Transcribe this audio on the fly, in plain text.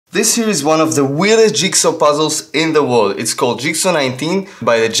This here is one of the weirdest jigsaw puzzles in the world. It's called Jigsaw 19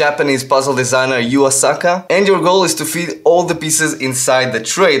 by the Japanese puzzle designer Yuu Asaka. And your goal is to fit all the pieces inside the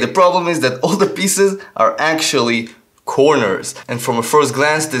tray. The problem is that all the pieces are actually corners. And from a first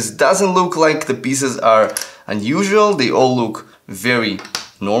glance, this doesn't look like the pieces are unusual. They all look very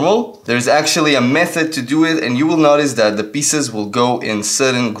normal. There's actually a method to do it, and you will notice that the pieces will go in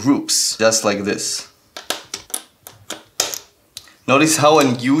certain groups, just like this. Notice how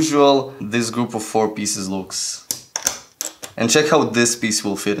unusual this group of 4 pieces looks. And check how this piece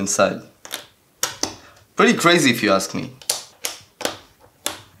will fit inside. Pretty crazy if you ask me.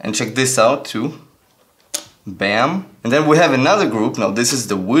 And check this out too. Bam. And then we have another group. Now this is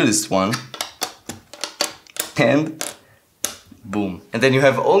the weirdest one. And boom. And then you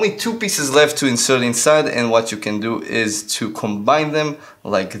have only 2 pieces left to insert inside, and what you can do is to combine them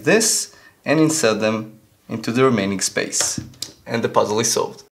like this and insert them into the remaining space. And the puzzle is solved.